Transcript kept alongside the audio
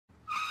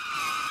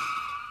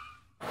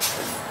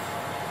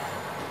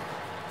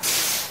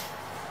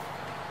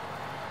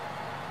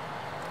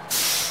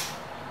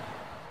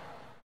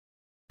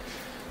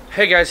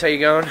Hey guys, how you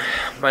going?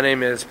 My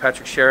name is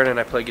Patrick Sheridan and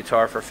I play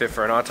guitar for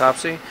For An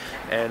Autopsy,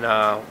 and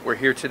we're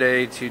here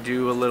today to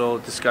do a little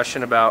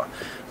discussion about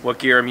what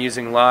gear I'm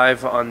using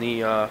live on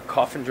the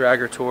Coffin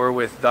Dragger tour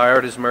with Die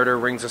Hard Is Murder,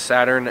 Rings of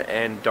Saturn,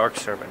 and Dark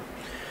Sermon.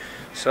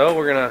 So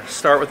we're gonna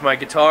start with my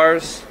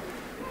guitars.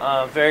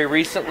 Very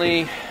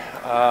recently,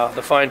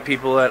 the fine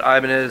people at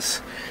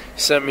Ibanez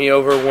sent me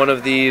over one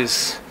of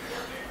these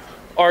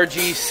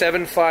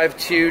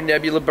RG752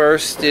 Nebula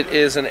Burst. It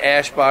is an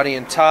ash body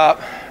and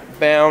top,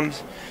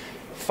 bound,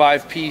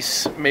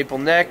 5-piece maple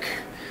neck,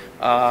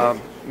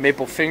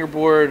 maple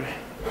fingerboard,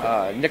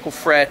 nickel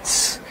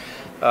frets,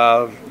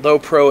 low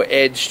pro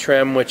edge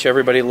trim, which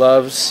everybody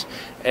loves,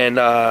 and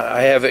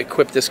I have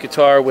equipped this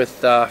guitar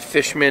with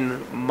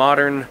Fishman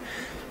modern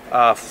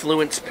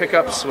Fluence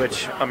pickups,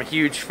 which I'm a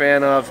huge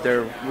fan of.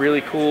 They're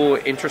really cool,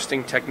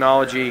 interesting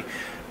technology.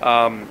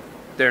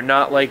 They're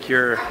not like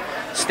your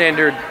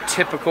standard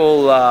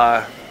typical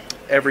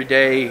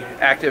everyday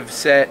active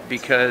set,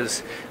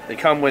 because they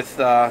come with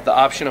the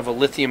option of a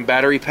lithium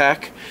battery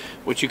pack,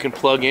 which you can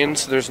plug in,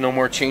 so there's no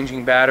more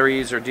changing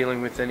batteries or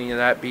dealing with any of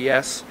that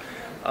BS.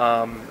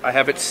 I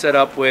have it set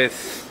up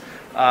with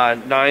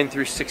 9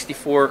 through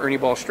 64 Ernie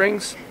Ball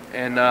strings,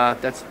 and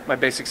that's my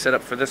basic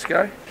setup for this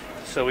guy.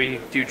 So we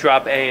do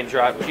drop A and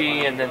drop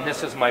G, and then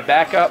this is my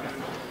backup.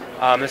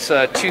 This is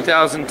a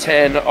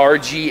 2010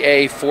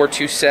 RGA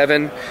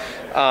 427.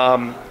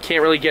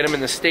 Can't really get them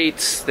in the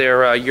States.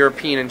 They're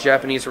European and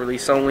Japanese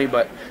release only,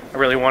 but I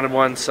really wanted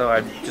one, so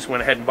I just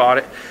went ahead and bought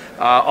it.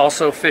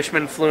 Also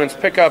Fishman Fluence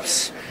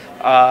pickups,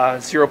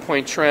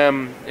 0-point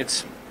trim.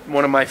 It's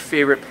one of my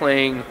favorite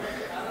playing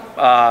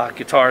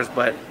guitars,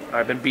 but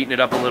I've been beating it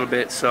up a little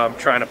bit, so I'm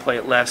trying to play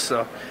it less,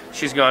 so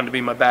she's going to be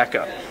my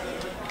backup.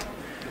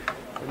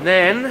 And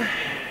then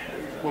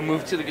we'll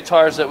move to the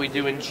guitars that we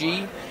do in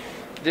G.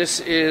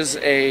 This is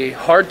a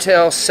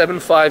hardtail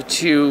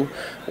 752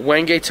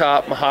 Wenge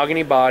top,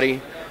 mahogany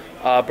body,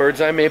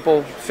 bird's eye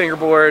maple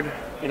fingerboard,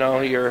 you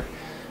know, your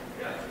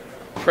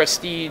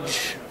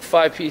prestige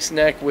 5-piece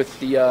neck with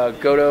the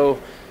Goto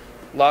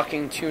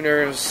locking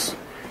tuners.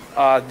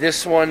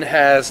 This one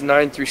has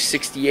 9 through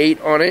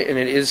 68 on it, and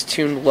it is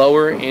tuned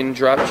lower in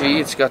drop G.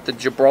 It's got the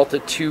Gibraltar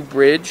 2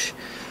 bridge,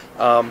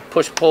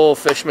 push-pull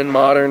Fishman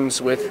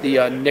Moderns with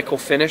the nickel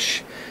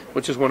finish,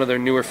 which is one of their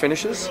newer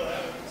finishes.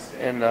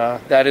 And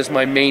that is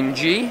my main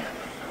G.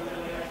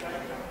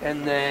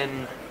 And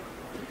then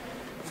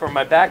for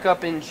my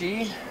backup in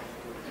G,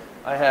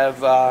 I have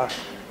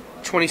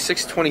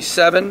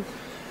 2627,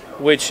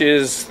 which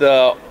is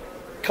the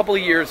couple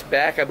of years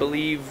back, I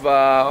believe,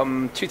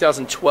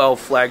 2012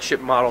 flagship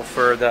model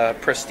for the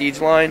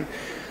Prestige line.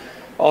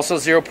 Also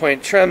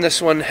 0-point trim.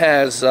 This one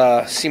has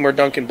Seymour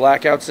Duncan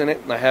blackouts in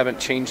it, and I haven't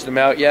changed them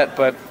out yet,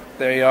 but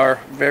they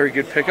are very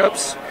good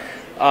pickups.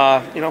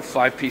 You know,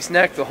 5-piece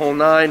neck, the whole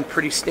 9,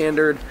 pretty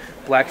standard,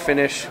 black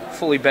finish,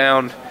 fully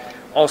bound.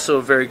 Also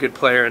a very good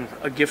player, and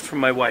a gift from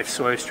my wife,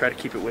 so I always try to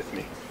keep it with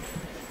me.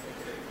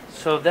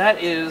 So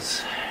that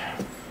is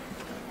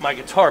my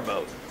guitar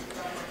boat.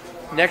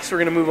 Next we're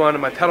going to move on to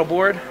my pedal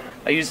board.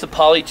 I use the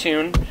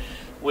Palatine,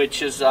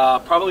 which is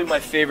probably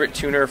my favorite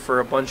tuner for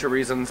a bunch of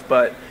reasons,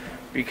 but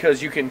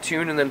because you can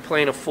tune and then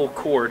play in a full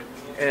chord,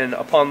 and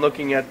upon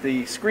looking at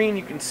the screen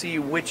you can see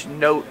which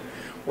note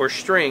or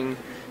string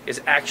is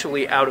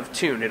actually out of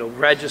tune. It'll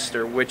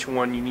register which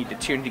one you need to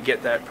tune to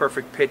get that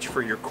perfect pitch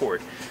for your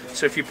chord.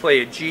 So if you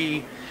play a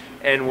G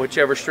and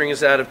whichever string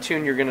is out of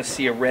tune, you're going to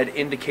see a red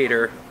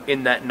indicator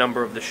in that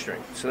number of the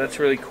string. So that's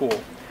really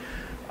cool.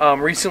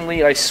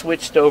 Recently I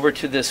switched over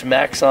to this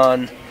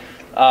Maxon.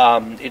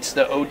 It's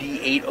the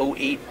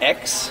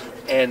OD808X,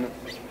 and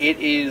it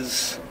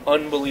is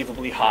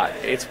unbelievably hot.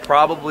 It's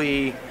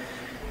probably,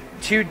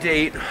 to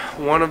date,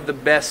 one of the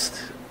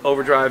best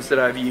overdrives that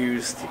I've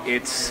used.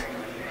 It's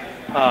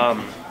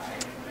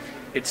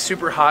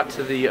super hot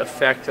to the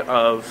effect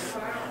of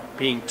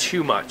being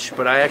too much,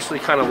 but I actually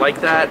kind of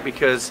like that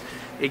because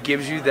it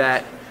gives you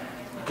that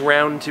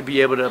ground to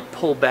be able to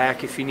pull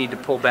back if you need to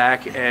pull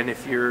back, and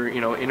if you're, you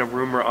know, in a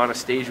room or on a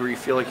stage where you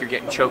feel like you're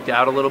getting choked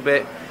out a little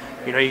bit,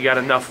 you know, you got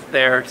enough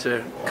there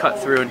to cut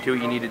through and do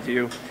what you need to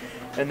do.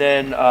 And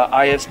then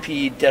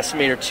ISP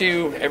Decimator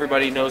 2,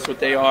 everybody knows what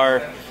they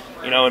are.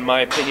 You know, in my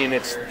opinion,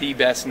 it's the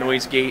best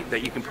noise gate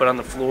that you can put on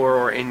the floor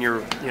or in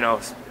your, you know,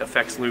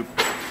 effects loop.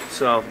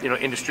 So, you know,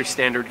 industry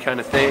standard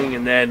kind of thing.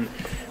 And then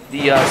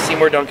the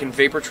Seymour Duncan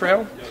Vapor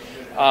Trail.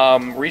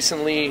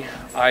 Recently,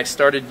 I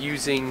started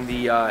using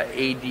the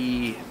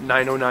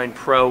AD909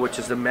 Pro, which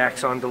is the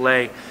Maxon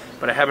delay,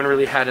 but I haven't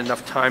really had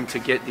enough time to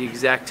get the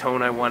exact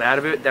tone I want out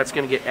of it. That's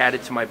going to get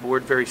added to my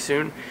board very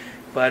soon.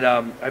 But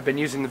I've been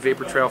using the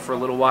Vapor Trail for a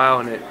little while,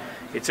 and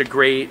it's a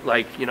great,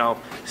 like, you know,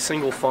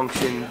 single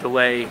function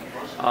delay.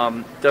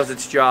 Does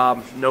its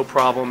job, no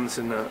problems,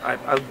 and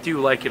I do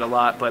like it a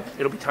lot, but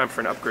it'll be time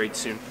for an upgrade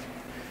soon.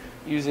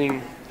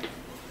 Using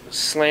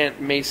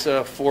Slant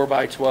Mesa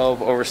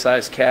 4x12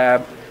 oversized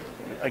cab.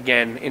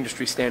 Again,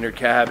 industry standard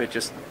cab. It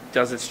just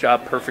does its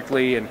job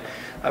perfectly, and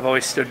I've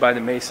always stood by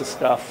the Mesa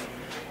stuff.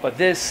 But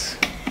this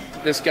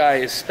guy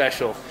is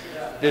special.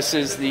 This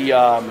is the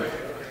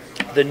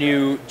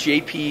new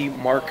JP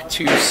Mark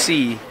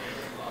II-C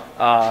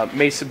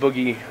Mesa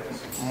Boogie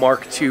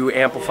Mark II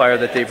amplifier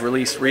that they've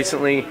released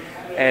recently,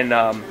 and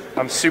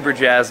I'm super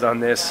jazzed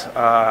on this.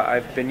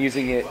 I've been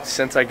using it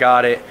since I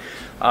got it.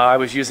 I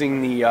was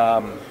using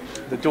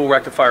the dual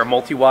rectifier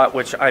multi-watt,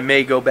 which I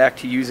may go back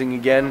to using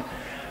again,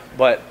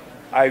 but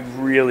I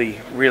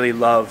really, really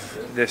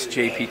love this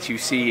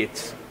JP2C.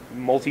 It's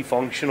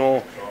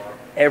multifunctional.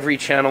 Every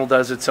channel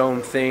does its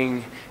own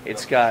thing.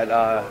 It's got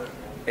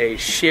a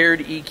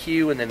shared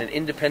EQ and then an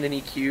independent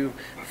EQ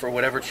for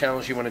whatever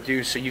channels you want to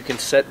do. So you can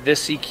set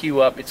this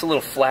EQ up. It's a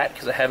little flat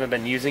because I haven't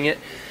been using it,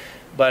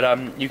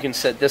 but you can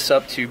set this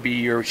up to be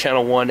your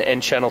channel 1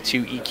 and channel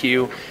 2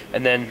 EQ,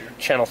 and then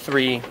channel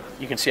 3,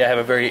 you can see I have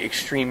a very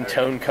extreme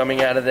tone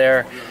coming out of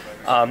there.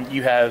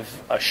 You have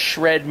a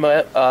shred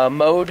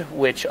mode,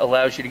 which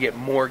allows you to get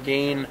more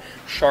gain,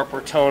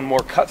 sharper tone, more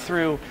cut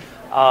through.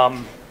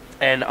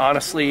 And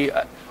honestly,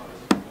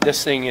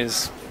 this thing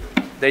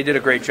they did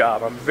a great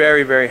job. I'm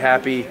very, very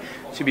happy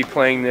to be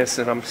playing this,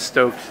 and I'm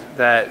stoked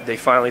that they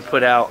finally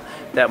put out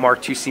that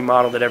Mark II-C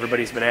model that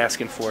everybody's been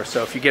asking for.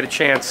 So if you get a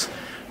chance,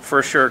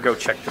 for sure, go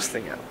check this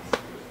thing out.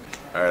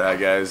 All right, hi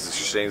guys,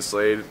 this is Shane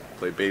Slade,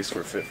 play bass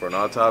for For An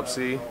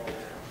Autopsy.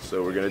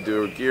 So we're gonna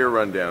do a gear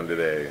rundown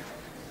today.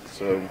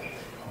 So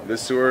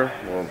this tour,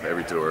 well,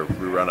 every tour,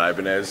 we run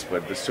Ibanez,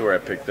 but this tour I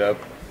picked up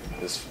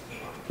this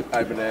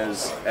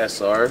Ibanez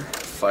SR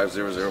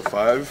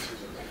 5005.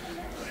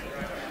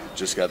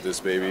 Just got this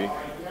baby.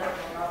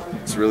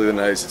 It's really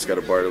nice. It's got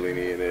a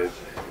Bartolini in it.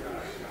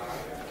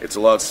 It's a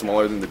lot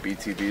smaller than the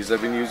BTBs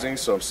I've been using,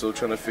 so I'm still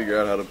trying to figure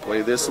out how to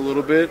play this a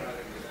little bit.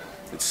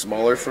 It's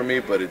smaller for me,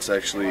 but it's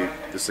actually,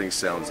 this thing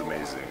sounds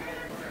amazing.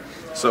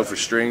 So for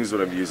strings,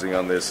 what I'm using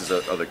on this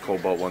are the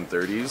Cobalt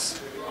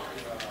 130s.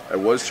 I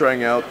was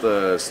trying out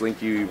the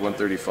Slinky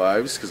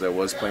 135s because I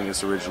was playing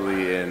this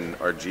originally in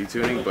our G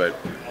tuning, but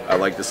I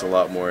like this a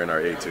lot more in our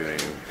A tuning.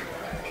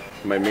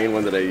 My main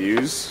one that I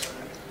use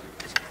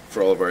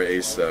for all of our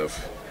A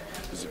stuff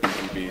is a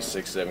BTB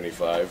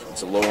 675.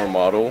 It's a lower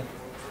model.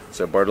 It's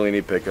got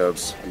Bartolini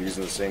pickups. I'm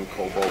using the same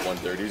Cobalt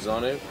 130s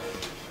on it.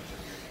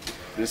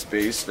 This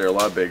bass, they're a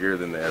lot bigger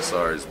than the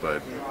SRs,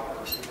 but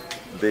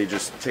they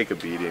just take a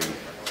beating.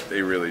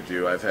 They really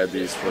do. I've had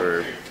these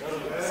for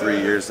 3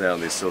 years now,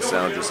 and they still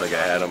sound just like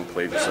I had them,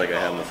 played just like I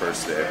had them the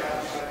first day.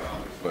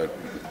 But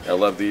I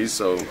love these.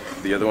 So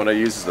the other one I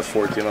use is the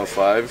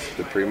 1405,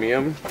 the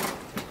premium.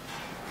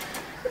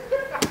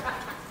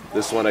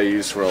 This one I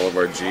use for all of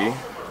our G.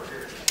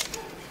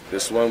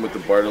 This one with the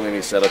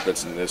Bartolini setup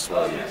that's in this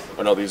one.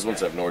 Oh no, these ones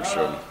have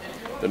Nordstrom.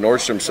 The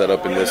Nordstrom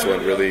setup in this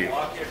one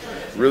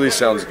really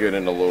sounds good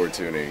in the lower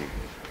tuning.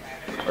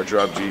 Our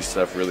drop G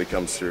stuff really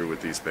comes through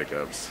with these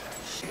pickups.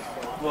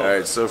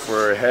 Alright, so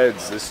for our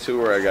heads, this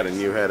tour I got a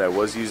new head. I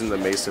was using the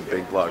Mesa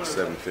Big Block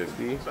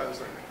 750,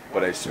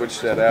 but I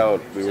switched that out.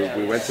 We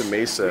went to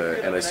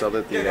Mesa and I saw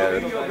that they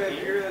had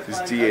these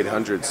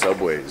D800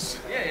 subways.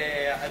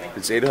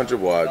 It's 800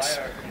 watts.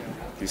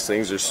 These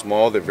things are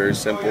small, they're very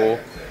simple.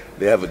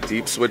 They have a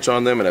deep switch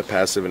on them and a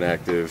passive and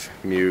active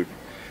mute.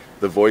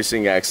 The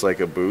voicing acts like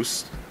a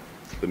boost.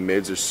 The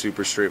mids are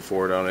super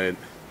straightforward on it.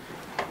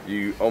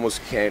 You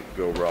almost can't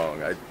go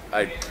wrong.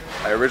 I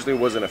originally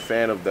wasn't a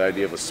fan of the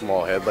idea of a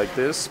small head like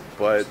this,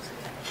 but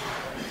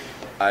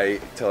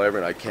I tell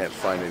everyone I can't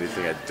find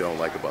anything I don't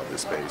like about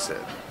this bass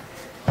head.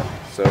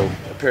 So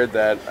I paired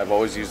that. I've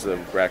always used the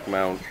rack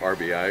mount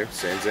RBI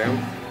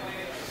Sanzam.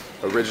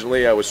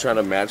 Originally I was trying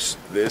to match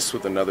this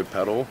with another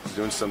pedal,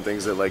 doing some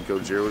things that like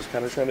Gojira was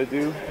kind of trying to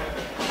do.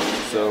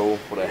 So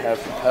what I have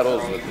for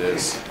pedals with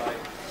this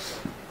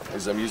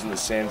is I'm using the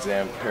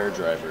Sanzam pair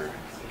driver.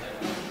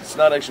 It's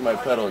not actually my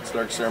pedal, it's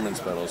Dark Sermon's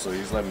pedal, so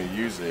he's letting me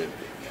use it.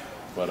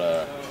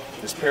 But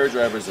this pair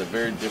driver is a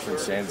very different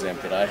Sanzam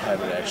that I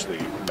haven't actually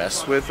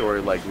messed with or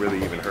like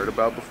really even heard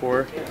about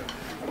before.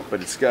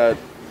 But it's got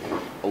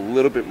a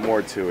little bit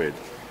more to it.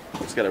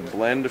 It's got a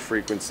blend of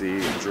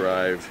frequency,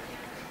 drive,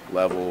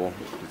 level.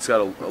 It's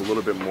got a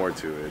little bit more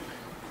to it.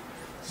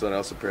 So then I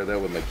also pair that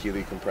with my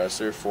Keeley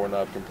compressor,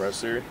 4-knob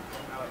compressor.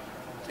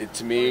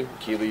 To me,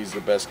 Keeley's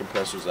the best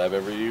compressors I've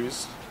ever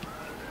used.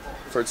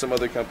 I've heard some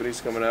other companies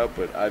coming out,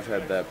 but I've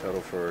had that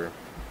pedal for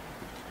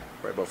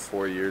right about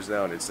 4 years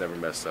now, and it's never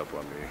messed up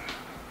on me.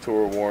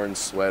 Tour worn,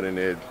 sweat in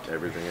it,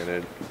 everything in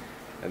it,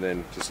 and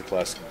then just a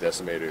classic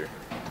decimator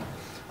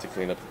to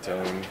clean up the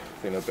tone,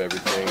 clean up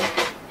everything.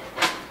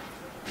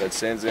 That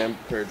Sanzam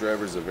pair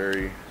driver is a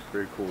very,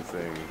 very cool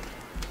thing,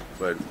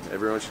 but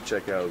everyone should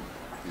check out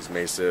these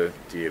Mesa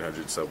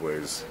D800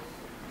 subways.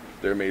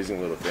 They're amazing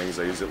little things.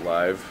 I use it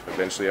live.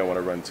 Eventually I want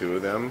to run 2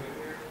 of them,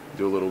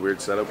 do a little weird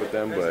setup with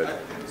them,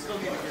 but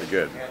they're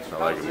good. I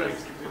like them, man.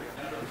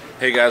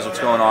 Hey guys, what's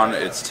going on?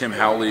 It's Tim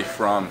Howley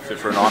from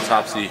For An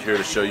Autopsy here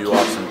to show you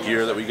off some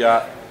gear that we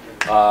got.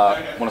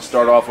 I want to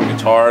start off with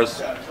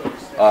guitars.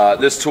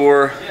 This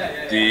tour,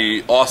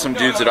 the awesome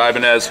dudes at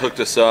Ibanez hooked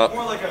us up.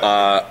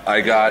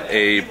 I got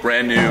a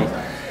brand new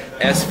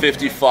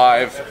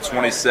S55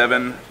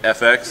 27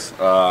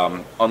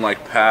 FX.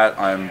 Unlike Pat,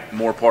 I'm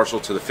more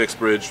partial to the fixed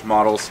bridge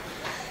models.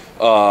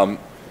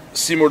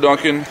 Seymour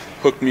Duncan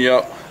hooked me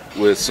up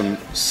with some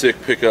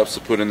sick pickups to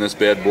put in this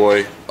bad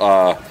boy.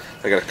 I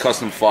got a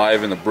custom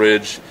 5 in the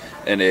bridge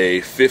and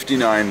a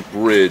 59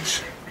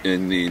 bridge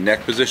in the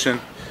neck position.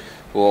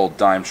 A little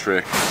dime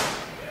trick.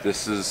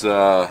 This is,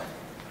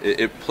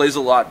 it plays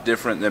a lot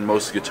different than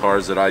most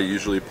guitars that I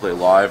usually play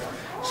live,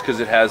 just because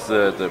it has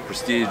the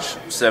Prestige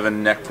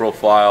 7 neck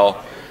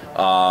profile,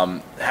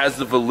 has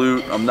the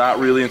volute. I'm not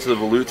really into the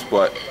volutes,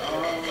 but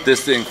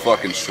this thing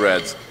fucking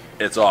shreds.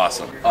 It's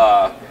awesome.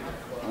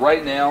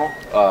 Right now,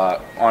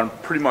 on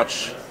pretty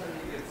much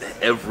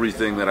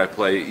everything that I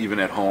play, even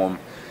at home,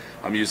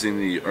 I'm using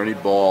the Ernie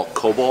Ball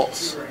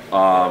Cobalts.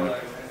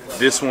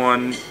 This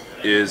one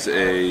is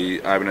a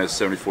Ibanez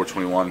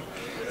 7421.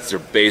 It's their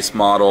base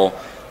model.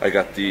 I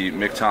got the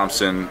Mick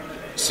Thompson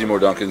Seymour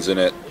Duncans in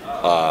it.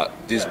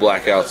 These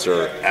blackouts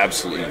are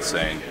absolutely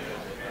insane.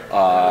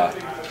 I'm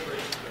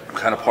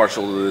kind of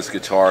partial to this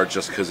guitar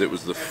just because it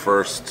was the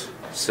first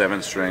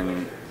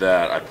 7-string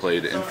that I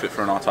played in Fit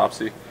for an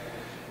Autopsy.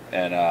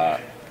 And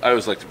I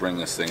always like to bring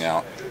this thing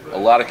out. A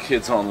lot of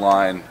kids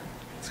online,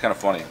 it's kind of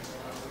funny,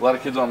 a lot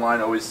of kids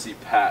online always see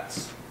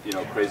Pat's, you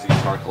know, crazy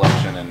guitar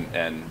collection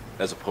and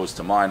as opposed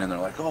to mine, and they're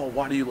like, oh,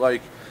 why do you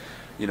like,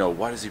 you know,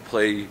 why does he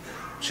play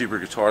cheaper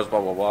guitars, blah,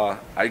 blah, blah.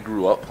 I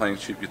grew up playing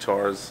cheap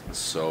guitars,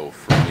 so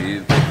for me,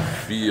 they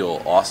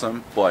feel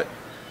awesome, but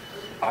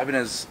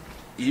Ibanez,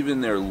 even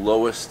their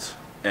lowest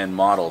end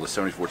model, the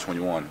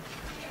 7421,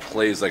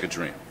 plays like a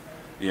dream.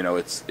 You know,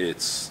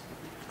 it's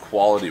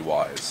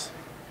quality-wise,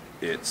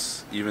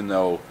 it's, even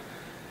though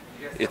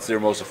it's their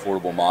most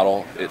affordable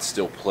model, it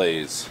still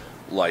plays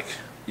like,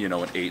 you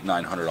know, an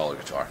 $800–900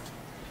 guitar.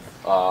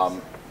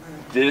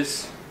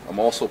 This I'm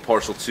also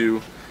partial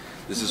to.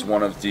 This is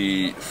one of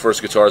the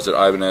first guitars that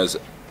Ibanez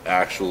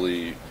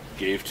actually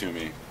gave to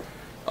me.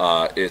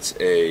 It's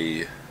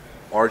a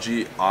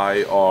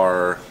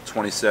RGIR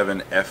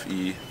 27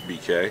 FE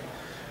BK.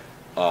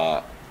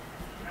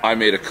 I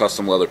made a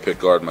custom leather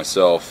pickguard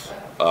myself,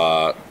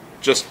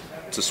 just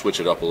to switch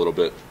it up a little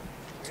bit.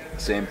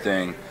 Same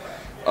thing.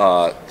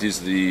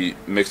 These are the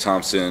Mick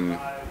Thompson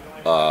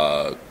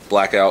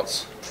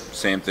blackouts.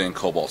 Same thing,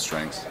 cobalt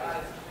strings.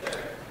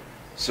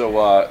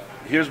 So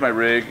here's my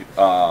rig.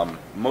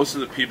 Most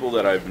of the people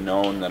that I've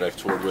known, that I've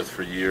toured with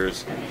for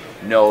years,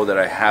 know that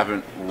I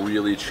haven't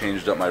really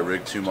changed up my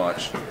rig too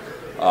much.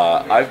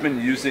 I've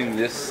been using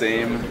this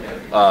same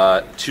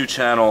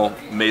 2-channel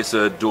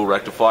Mesa dual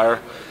rectifier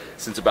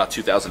since about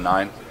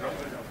 2009,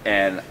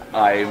 and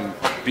I'm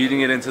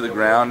beating it into the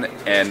ground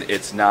and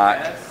it's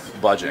not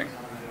budging.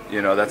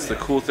 You know, that's the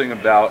cool thing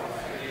about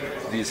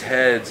these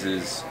heads,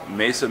 is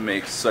Mesa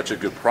makes such a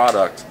good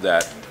product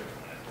that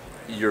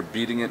you're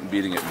beating it and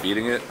beating it and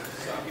beating it,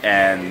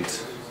 and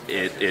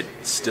it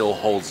still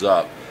holds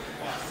up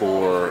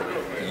for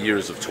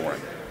years of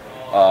touring.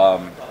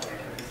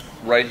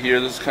 Right here,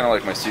 this is kind of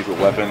like my secret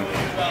weapon.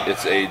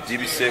 It's a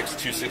DB6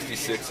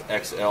 266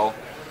 XL.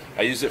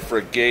 I use it for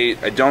a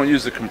gate. I don't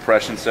use the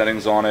compression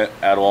settings on it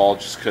at all,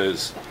 just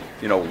because,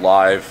 you know,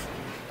 live,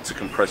 to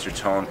compress your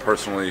tone,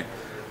 personally,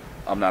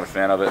 I'm not a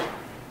fan of it.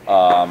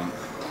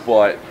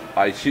 But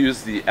I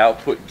use the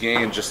output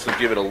gain just to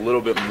give it a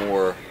little bit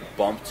more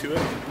bump to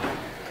it.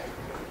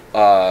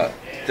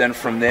 Then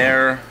from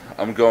there,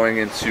 I'm going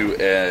into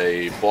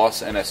a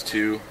Boss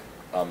NS2.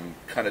 I'm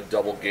kind of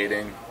double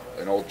gating,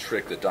 an old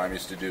trick that Dime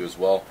used to do as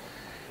well.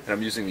 And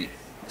I'm using the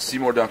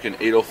Seymour Duncan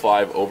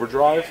 805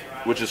 overdrive,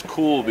 which is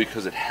cool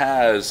because it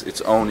has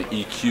its own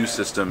EQ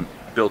system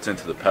built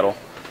into the pedal,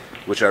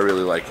 which I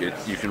really like.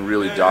 You can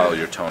really dial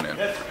your tone in.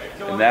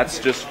 And that's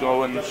just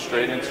going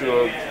straight into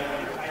a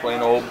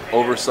plain old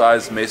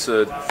oversized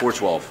Mesa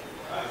 412.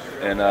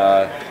 And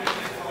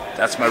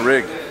that's my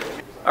rig.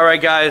 All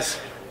right, guys,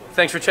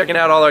 thanks for checking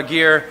out all our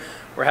gear.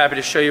 We're happy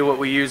to show you what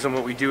we use and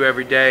what we do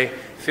every day.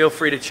 Feel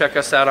free to check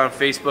us out on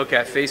Facebook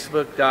at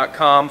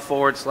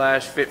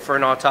facebook.com/Fit for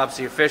an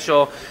Autopsy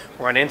Official.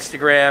 We're on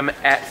Instagram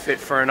at Fit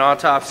for an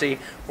Autopsy.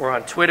 We're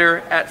on Twitter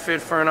at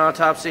Fit for an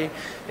Autopsy.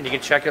 And you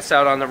can check us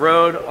out on the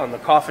road on the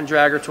Coffin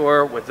Dragger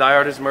Tour with Thy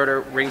Art is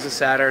Murder, Rings of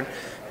Saturn,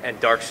 and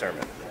Dark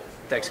Sermon.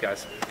 Thanks,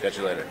 guys. Catch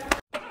you later.